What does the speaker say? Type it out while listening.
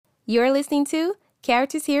You're listening to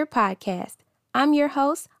Characters Here podcast. I'm your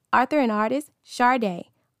host, author and artist, Sharday.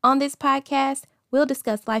 On this podcast, we'll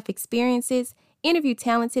discuss life experiences, interview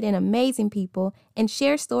talented and amazing people, and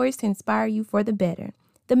share stories to inspire you for the better.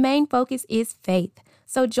 The main focus is faith.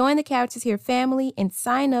 So join the Characters Here family and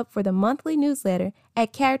sign up for the monthly newsletter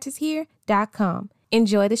at charactershere.com.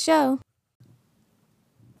 Enjoy the show.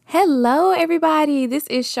 Hello, everybody. This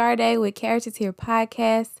is Sharday with Characters Here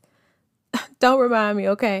podcast. Don't remind me,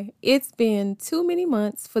 okay? It's been too many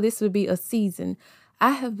months for this to be a season.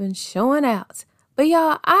 I have been showing out. But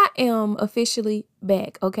y'all, I am officially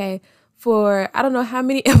back, okay? For I don't know how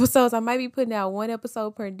many episodes. I might be putting out one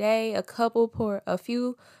episode per day, a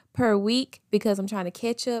few per week, because I'm trying to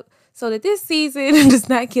catch up so that this season does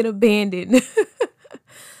not get abandoned.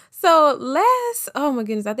 So oh my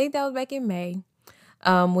goodness, I think that was back in May.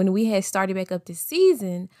 When we had started back up this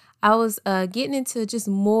season, I was getting into just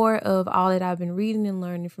more of all that I've been reading and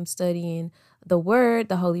learning from studying the Word,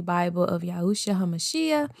 the Holy Bible of Yahushua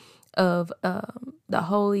HaMashiach, of the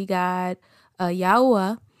Holy God,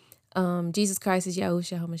 Yahuwah. Jesus Christ is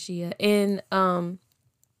Yahushua HaMashiach. And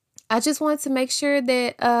I just wanted to make sure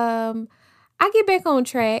that I get back on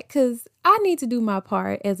track, because I need to do my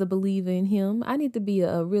part as a believer in him. I need to be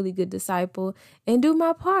a really good disciple and do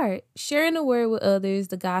my part. Sharing the word with others,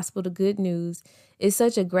 the gospel, the good news is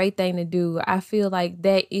such a great thing to do. I feel like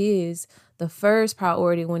that is the first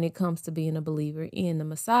priority when it comes to being a believer in the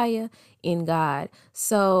Messiah, in God.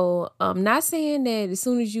 So I'm not saying that as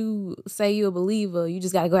soon as you say you're a believer, you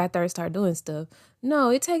just got to go out there and start doing stuff.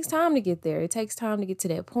 No, it takes time to get there. It takes time to get to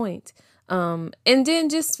that point. And then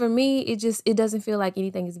just for me, it doesn't feel like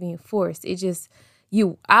anything is being forced.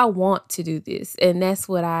 I want to do this. And that's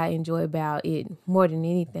what I enjoy about it more than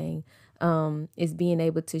anything, is being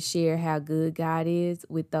able to share how good God is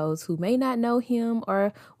with those who may not know him,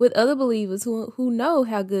 or with other believers who know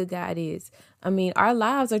how good God is. I mean, our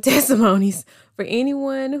lives are testimonies for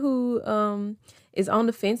anyone who, is on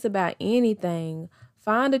the fence about anything.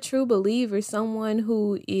 Find a true believer, someone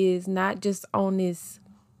who is not just on this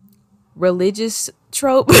religious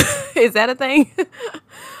trope. Is that a thing?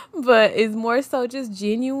 But it's more so just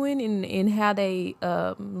genuine in how they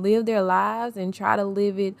live their lives and try to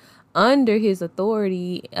live it under his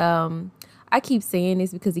authority. I keep saying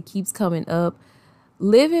this because it keeps coming up.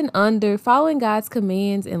 Following God's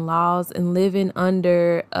commands and laws and living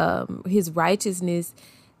under his righteousness,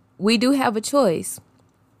 we do have a choice.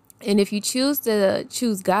 And if you choose to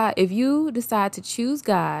choose God, if you decide to choose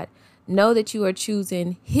God, know that you are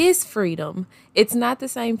choosing his freedom. It's not the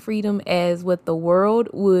same freedom as what the world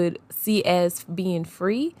would see as being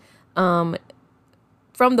free. From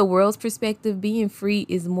the world's perspective, being free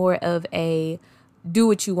is more of a do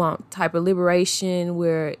what you want type of liberation,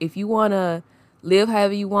 where if you want to live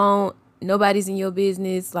however you want, nobody's in your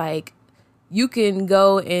business. Like, you can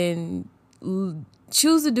go and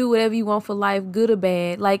choose to do whatever you want for life, good or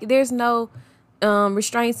bad. Like, there's no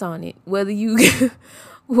restraints on it, whether you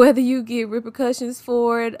get repercussions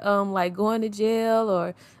for it, like going to jail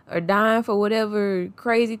or dying for whatever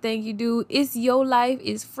crazy thing you do. It's your life,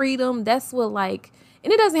 it's freedom. That's what, like,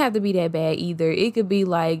 and it doesn't have to be that bad either. It could be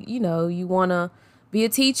like, you want to be a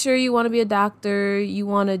teacher, you want to be a doctor, you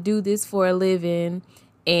want to do this for a living,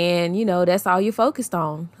 and, that's all you're focused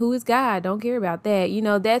on. Who is God? Don't care about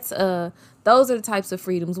that. Those are the types of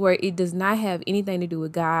freedoms where it does not have anything to do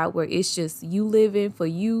with God, where it's just you living for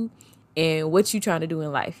you and what you trying to do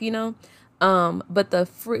in life, but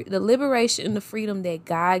the liberation, the freedom that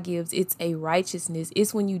God gives, it's a righteousness.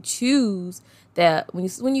 It's when you choose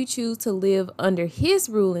when you choose to live under his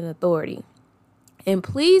rule and authority. And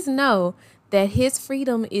please know that his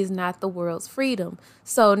freedom is not the world's freedom.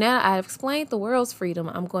 So now I've explained the world's freedom,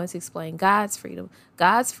 I'm going to explain God's freedom.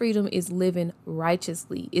 God's freedom is living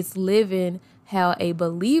righteously. It's living how a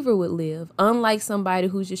believer would live. Unlike somebody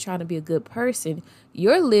who's just trying to be a good person,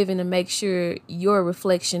 you're living to make sure you're a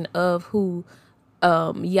reflection of who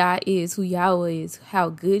Yah is, who Yahweh is, how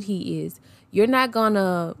good he is. You're not going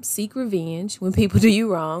to seek revenge when people do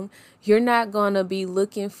you wrong. You're not going to be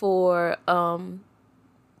looking for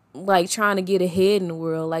like trying to get ahead in the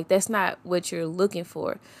world. Like, that's not what you're looking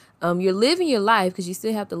for. You're living your life, because you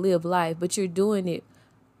still have to live life, but you're doing it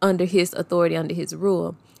under his authority, under his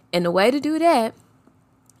rule. And the way to do that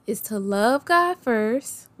is to love God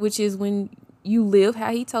first, which is when you live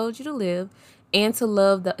how he told you to live, and to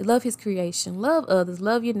love his creation, love others,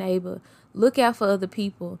 love your neighbor, look out for other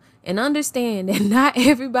people, and understand that not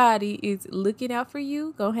everybody is looking out for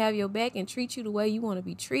you, gonna have your back and treat you the way you want to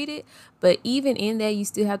be treated. But even in that, you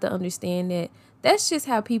still have to understand that that's just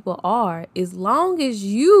how people are. As long as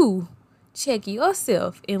you check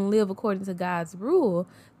yourself and live according to God's rule,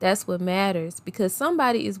 that's what matters, because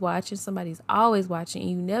somebody is watching, somebody's always watching,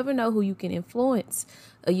 and you never know who you can influence.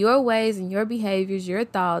 Your ways and your behaviors, your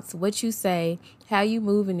thoughts, what you say, how you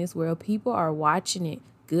move in this world, people are watching it,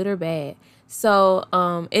 good or bad. So,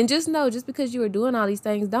 and just know, just because you are doing all these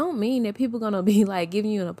things, don't mean that people are going to be like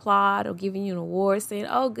giving you an applaud or giving you an award saying,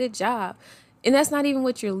 oh, good job. And that's not even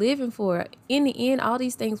what you're living for. In the end, all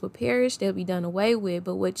these things will perish. They'll be done away with.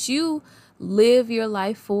 But what you live your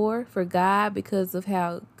life for God, because of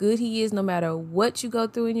how good he is, no matter what you go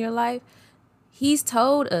through in your life, he's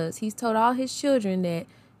told all his children that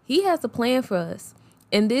he has a plan for us.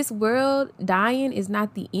 And this world, dying is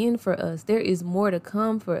not the end for us. There is more to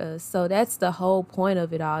come for us. So that's the whole point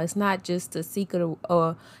of it all. It's not just to seek an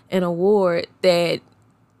award that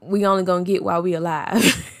we only gonna get while we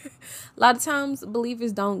alive. A lot of times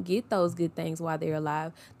believers don't get those good things while they're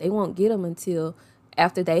alive. They won't get them until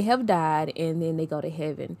after they have died, and then they go to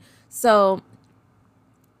heaven. So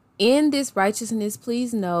in this righteousness,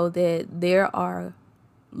 please know that there are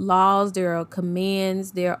laws, there are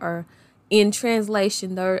commands, there are, in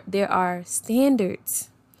translation, there are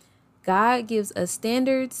standards. God gives us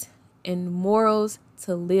standards and morals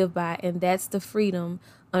to live by, and that's the freedom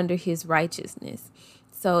under his righteousness.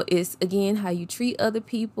 So it's, again, how you treat other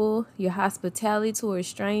people, your hospitality towards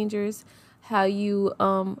strangers, how you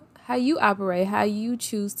operate, how you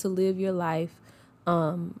choose to live your life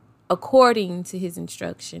according to his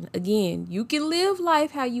instruction. Again, you can live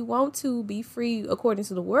life how you want to, be free according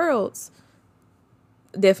to the world's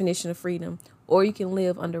definition of freedom, or you can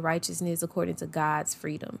live under righteousness according to God's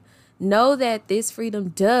freedom. Know that this freedom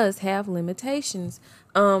does have limitations.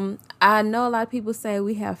 I know a lot of people say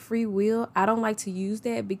we have free will. I don't like to use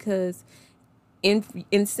that, because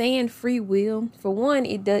in saying free will, for one,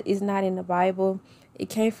 is not in the Bible. It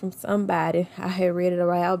came from somebody. I had read it a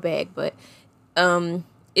while back, but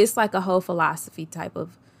it's like a whole philosophy type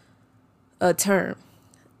of a term.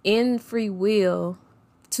 In free will,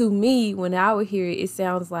 to me, when I would hear it, it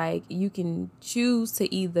sounds like you can choose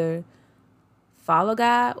to either follow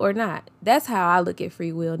God or not. That's how I look at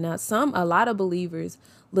free will. Now, a lot of believers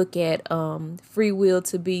look at free will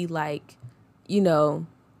to be like,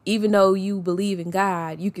 even though you believe in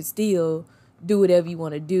God, you can still do whatever you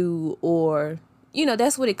want to do, or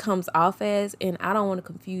that's what it comes off as. And I don't want to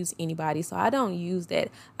confuse anybody, so I don't use that.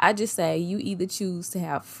 I just say you either choose to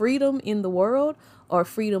have freedom in the world or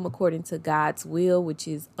freedom according to God's will, which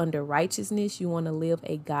is under righteousness. You want to live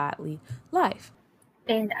a godly life.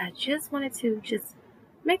 And I just wanted to just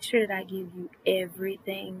make sure that I give you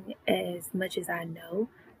everything as much as I know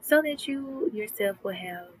so that you yourself will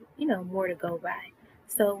have, more to go by.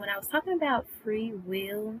 So when I was talking about free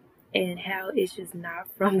will and how it's just not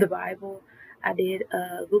from the Bible, I did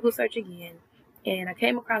a Google search again and I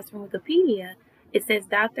came across from Wikipedia. It says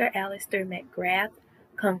Dr. Alistair McGrath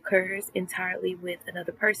concurs entirely with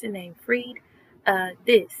another person named Freed.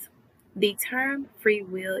 The term free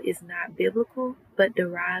will is not biblical, but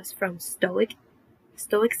derives from Stoicism.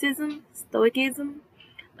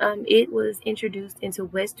 It was introduced into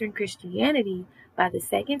Western Christianity by the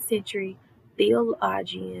second century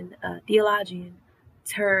theologian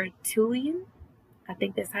Tertullian. I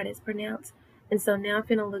think that's how that's pronounced. And so now I'm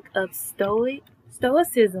going to look up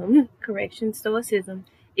Stoicism. Stoicism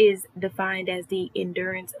is defined as the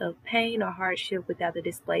endurance of pain or hardship without the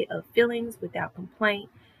display of feelings, without complaint.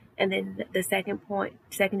 And then the second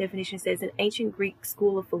definition says an ancient Greek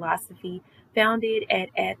school of philosophy founded at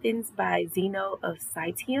Athens by Zeno of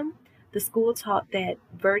Citium. The school taught that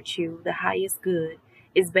virtue, the highest good,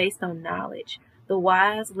 is based on knowledge. The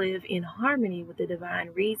wise live in harmony with the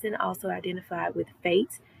divine reason, also identified with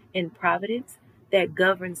fate and providence that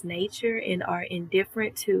governs nature, and are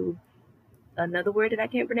indifferent to another word that I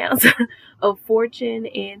can't pronounce of fortune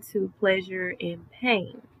and to pleasure and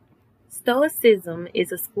pain. Stoicism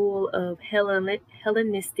is a school of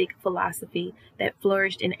Hellenistic philosophy that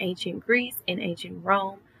flourished in ancient Greece and ancient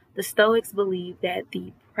Rome. The Stoics believed that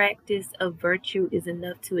the practice of virtue is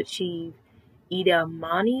enough to achieve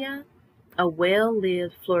eudaimonia, a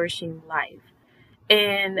well-lived, flourishing life.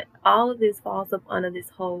 And all of this falls up under this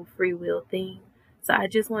whole free will thing. So I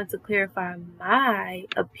just wanted to clarify my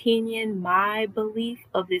opinion, my belief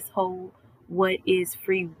of this whole what is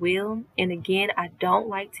free will. And again, I don't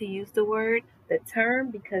like to use the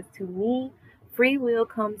term, because to me, free will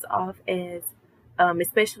comes off as,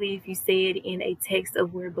 especially if you say it in a text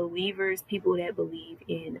of where believers, people that believe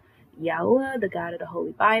in Yahweh, the God of the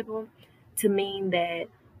Holy Bible, to mean that,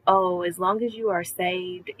 oh, as long as you are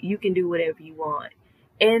saved, you can do whatever you want.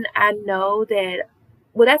 And I know that,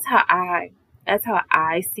 well, that's how I That's how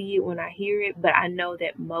I see it when I hear it. But I know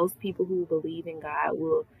that most people who believe in God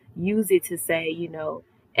will use it to say,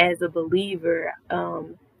 as a believer,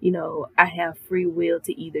 I have free will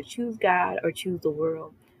to either choose God or choose the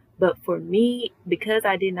world. But for me, because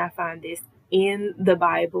I did not find this in the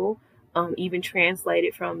Bible, even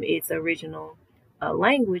translated from its original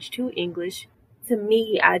language to English, to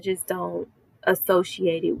me, I just don't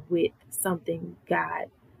associate it with something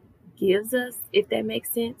God gives us, if that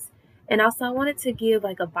makes sense. And also, I wanted to give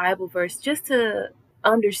like a Bible verse just to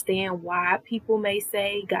understand why people may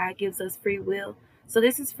say God gives us free will. So,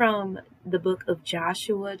 this is from the book of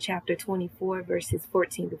Joshua, chapter 24, verses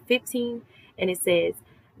 14 to 15. And it says,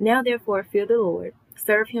 "Now therefore fear the Lord,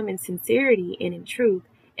 serve him in sincerity and in truth,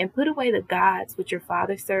 and put away the gods which your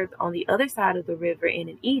father served on the other side of the river and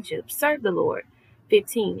in Egypt. Serve the Lord."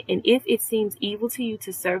 15. "And if it seems evil to you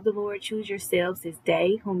to serve the Lord, choose yourselves this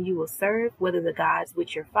day whom you will serve, whether the gods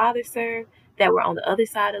which your fathers served that were on the other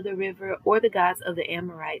side of the river, or the gods of the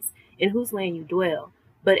Amorites, in whose land you dwell.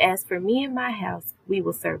 But as for me and my house, we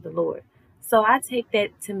will serve the Lord." So I take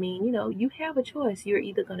that to mean, you have a choice. You're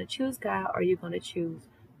either going to choose God or you're going to choose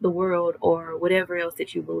the world or whatever else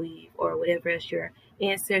that you believe or whatever else your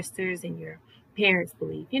ancestors and your parents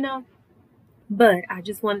believe. But I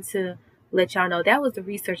just wanted to let y'all know that was the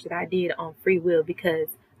research that I did on free will,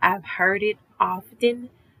 because I've heard it often.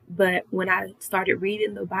 But when I started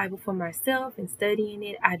reading the Bible for myself and studying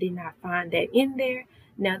it, I did not find that in there.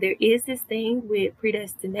 Now, there is this thing with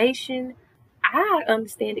predestination. I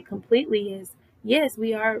understand it completely as, yes,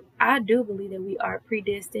 I do believe that we are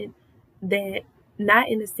predestined, that not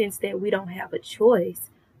in the sense that we don't have a choice.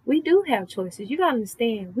 We do have choices. You got to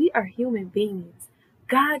understand, we are human beings.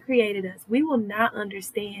 God created us. We will not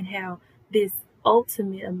understand how this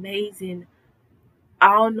ultimate, amazing,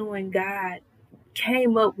 all-knowing God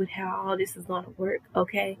came up with how all this is going to work,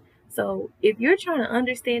 okay? So if you're trying to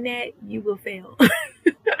understand that, you will fail.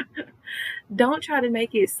 Don't try to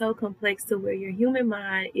make it so complex to where your human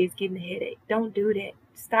mind is getting a headache. Don't do that.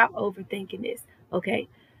 Stop overthinking this, okay?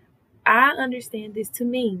 I understand this to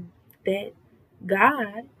mean that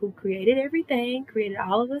God, who created everything, created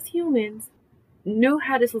all of us humans, knew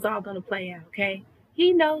how this was all going to play out, okay?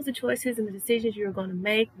 He knows the choices and the decisions you're going to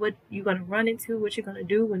make, what you're going to run into, what you're going to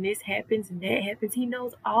do when this happens and that happens. He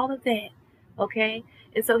knows all of that, okay?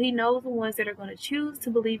 And so he knows the ones that are going to choose to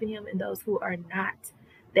believe in him and those who are not.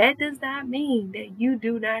 That does not mean that you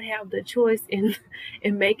do not have the choice in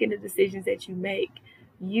making the decisions that you make.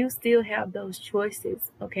 You still have those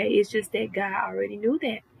choices, okay? It's just that God already knew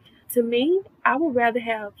that. To me, I would rather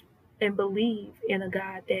have and believe in a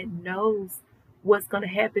God that knows what's going to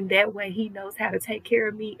happen. That way he knows how to take care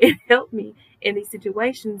of me and help me in these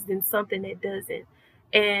situations than something that doesn't.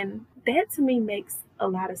 And that to me makes a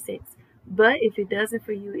lot of sense. But if it doesn't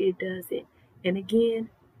for you, it doesn't. And again,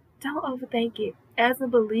 don't overthink it. As a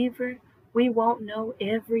believer, we won't know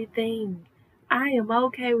everything. I am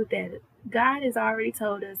okay with that. God has already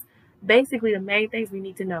told us basically the main things we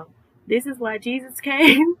need to know. This is why Jesus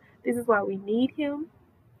came. This is why we need him.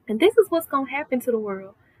 And this is what's going to happen to the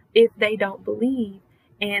world if they don't believe.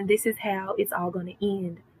 And this is how it's all going to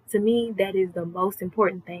end. To me, that is the most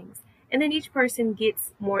important things. And then each person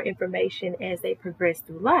gets more information as they progress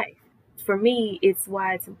through life. For me, it's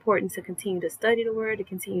why it's important to continue to study the word, to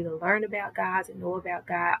continue to learn about God, to know about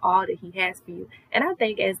God, all that he has for you. And I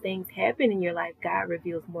think as things happen in your life, God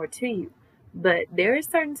reveals more to you. But there are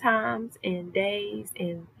certain times and days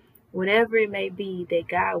and whatever it may be that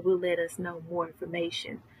God will let us know more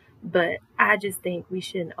information. But I just think we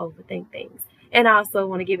shouldn't overthink things. And I also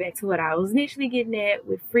want to get back to what I was initially getting at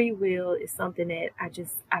with free will is something that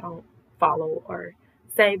I don't follow or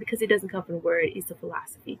say because it doesn't come from the word. It's a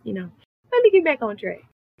philosophy. Let me get back on track.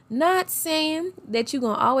 Not saying that you're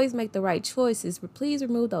going to always make the right choices, but please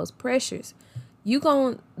remove those pressures.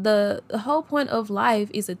 The whole point of life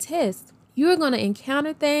is a test. You're going to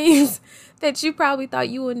encounter things that you probably thought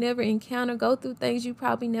you would never encounter, go through things you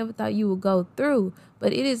probably never thought you would go through.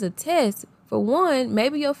 But it is a test. For one,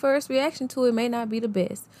 maybe your first reaction to it may not be the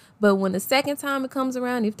best. But when the second time it comes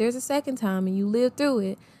around, if there's a second time and you live through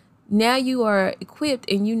it, now you are equipped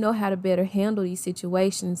and you know how to better handle these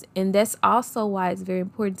situations. And that's also why it's very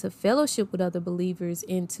important to fellowship with other believers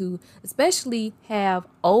and to especially have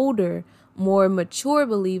older, more mature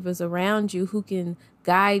believers around you who can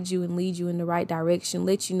guide you and lead you in the right direction,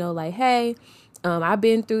 let you know like, hey, I've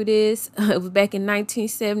been through this. It was back in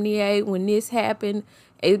 1978 when this happened.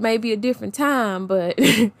 It may be a different time, but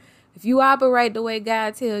if you operate the way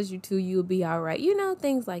God tells you to, you'll be all right.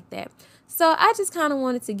 Things like that. So I just kind of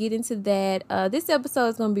wanted to get into that. This episode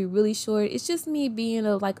is going to be really short. It's just me being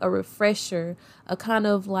a refresher, a kind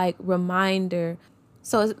of like reminder.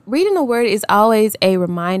 So reading the word is always a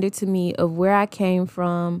reminder to me of where I came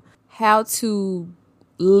from, how to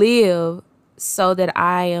live so that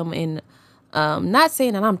I am in, not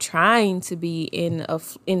saying that I'm trying to be in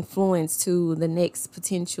influence to the next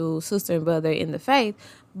potential sister and brother in the faith,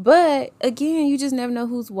 but again, you just never know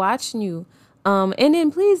who's watching you. And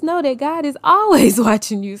then please know that God is always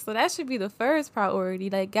watching you. So that should be the first priority.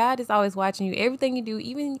 Like, God is always watching you. Everything you do,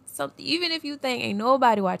 even if you think ain't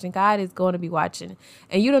nobody watching, God is going to be watching.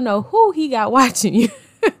 And you don't know who he got watching you.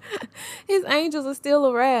 His angels are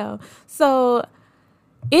still around. So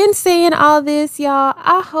in saying all this, y'all,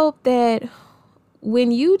 I hope that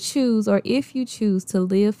when you choose, or if you choose to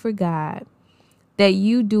live for God, that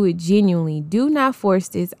you do it genuinely. Do not force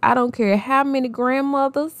this. I don't care how many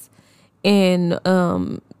grandmothers and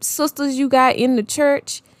sisters you got in the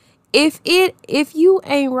church. If you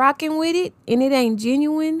ain't rocking with it and it ain't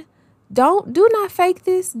genuine, do not fake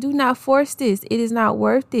this. Do not force this. It is not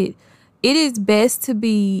worth it. It is best to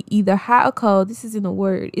be either hot or cold. This is in the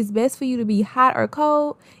word. It's best for you to be hot or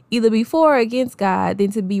cold, either before or against God,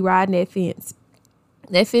 than to be riding that fence.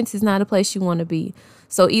 That fence is not a place you want to be.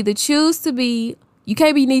 So either choose to be. You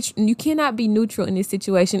can't be neutral. You cannot be neutral in this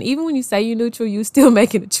situation. Even when you say you're neutral, you're still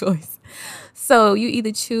making a choice. So you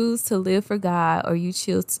either choose to live for God or you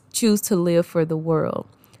choose to live for the world.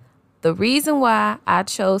 The reason why I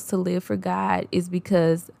chose to live for God is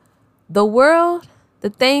because the world, the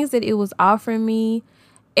things that it was offering me,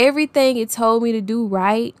 everything it told me to do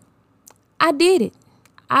right, I did it.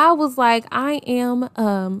 I was like, I am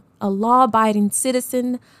a law-abiding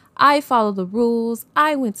citizen. I follow the rules.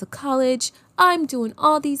 I went to college. I'm doing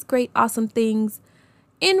all these great, awesome things.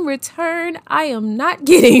 In return, I am not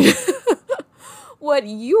getting what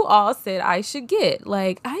you all said I should get.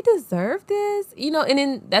 Like, I deserve this, and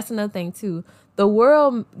then that's another thing too. The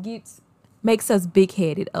world makes us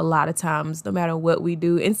big-headed a lot of times, no matter what we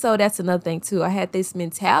do. And so that's another thing too. I had this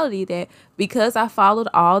mentality that because I followed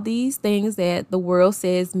all these things that the world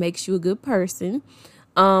says makes you a good person,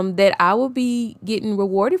 that I will be getting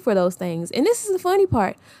rewarded for those things. And this is the funny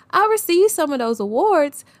part. I received some of those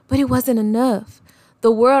awards, but it wasn't enough.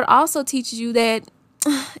 The world also teaches you that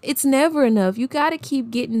it's never enough. You got to keep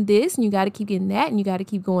getting this, and you got to keep getting that, and you got to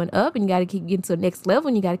keep going up, and you got to keep getting to the next level,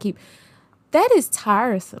 and you got to keep. That is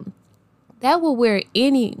tiresome. That will wear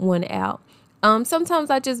anyone out. Sometimes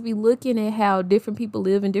I just be looking at how different people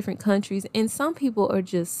live in different countries, and some people are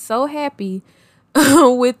just so happy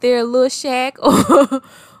with their little shack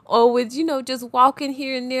or with, just walking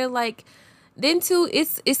here and there. Like, then too,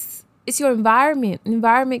 it's your environment.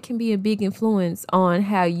 Environment can be a big influence on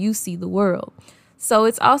how you see the world. So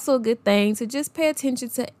it's also a good thing to just pay attention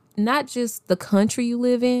to not just the country you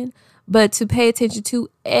live in, but to pay attention to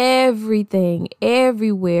everything,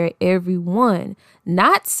 everywhere, everyone.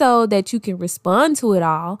 Not so that you can respond to it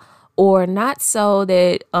all, or not so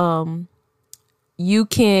that you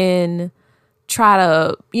can try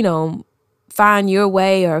to, find your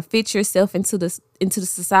way or fit yourself into the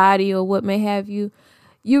society or what may have you.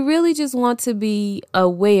 You really just want to be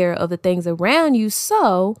aware of the things around you.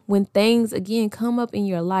 So when things, again, come up in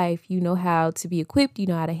your life, you know how to be equipped. You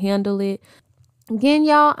know how to handle it. Again,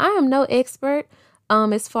 y'all, I am no expert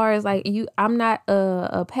as far as I'm not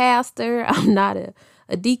a pastor. I'm not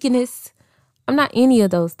a deaconess. I'm not any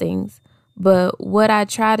of those things. But what I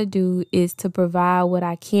try to do is to provide what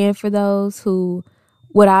I can for those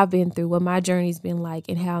what I've been through, what my journey's been like,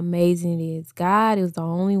 and how amazing it is. God is the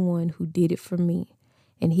only one who did it for me.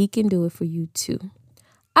 And he can do it for you too.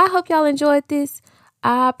 I hope y'all enjoyed this.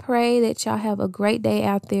 I pray that y'all have a great day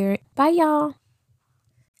out there. Bye, y'all.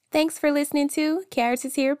 Thanks for listening to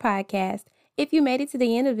Characters is Here podcast. If you made it to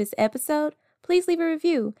the end of this episode, please leave a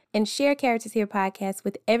review and share Characters Here podcast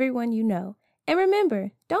with everyone you know. And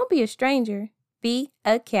remember, don't be a stranger. Be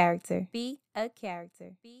a character. Be a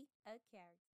character. Be a character.